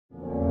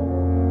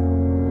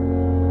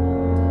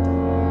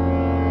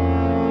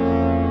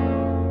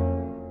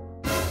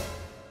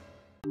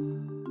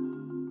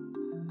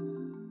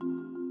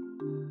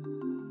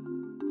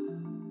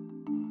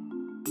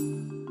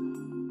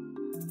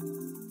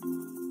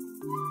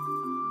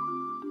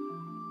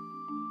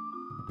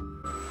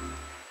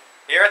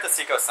Here at the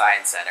Seacoast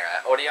Science Center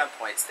at Odeon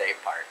Point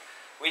State Park,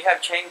 we have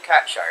chained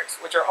catsharks,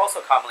 which are also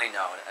commonly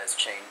known as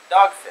chained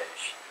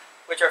dogfish,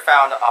 which are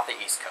found off the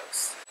East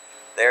Coast.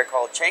 They are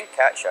called chained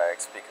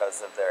catsharks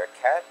because of their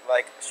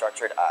cat-like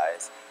structured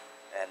eyes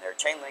and their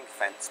chain-link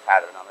fence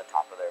pattern on the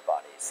top of their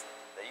bodies.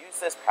 They use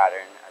this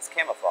pattern as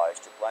camouflage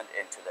to blend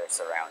into their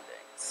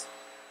surroundings.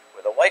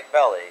 With a white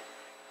belly,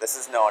 this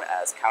is known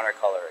as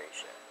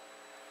countercoloration.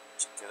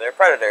 To their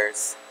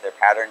predators, their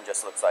pattern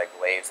just looks like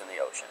waves in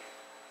the ocean.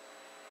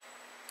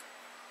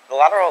 The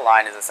lateral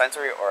line is a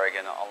sensory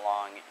organ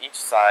along each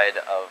side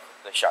of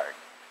the shark.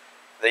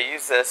 They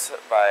use this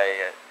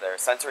by their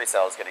sensory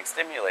cells getting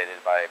stimulated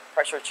by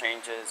pressure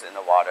changes in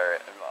the water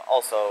and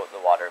also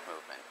the water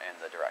movement and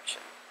the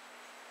direction.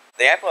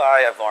 The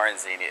ampullae of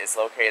Lorenzini is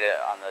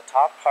located on the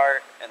top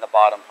part and the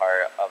bottom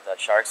part of the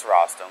shark's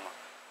rostrum,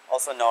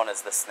 also known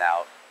as the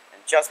snout,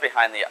 and just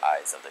behind the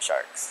eyes of the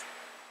sharks.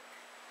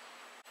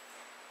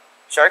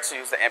 Sharks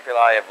use the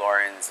ampullae of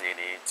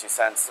Lorenzini to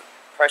sense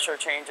pressure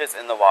changes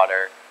in the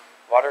water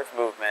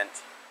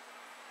movement,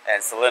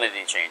 and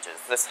salinity changes.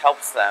 This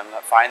helps them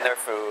find their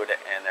food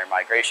and their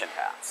migration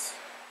paths.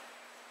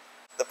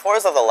 The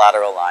pores of the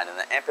lateral line and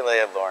the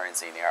ampullae of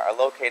Lorenzini are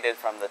located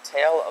from the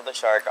tail of the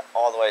shark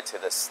all the way to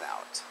the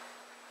snout.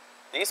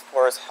 These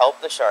pores help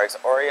the sharks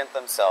orient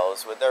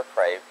themselves with their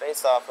prey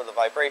based off of the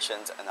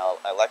vibrations and the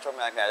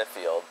electromagnetic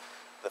field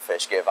the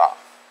fish give off.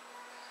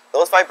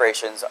 Those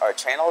vibrations are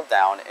channeled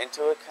down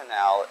into a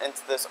canal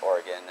into this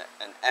organ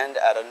and end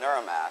at a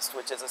neuromast,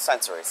 which is a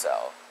sensory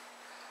cell.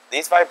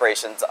 These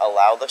vibrations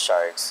allow the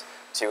sharks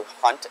to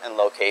hunt and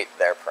locate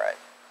their prey.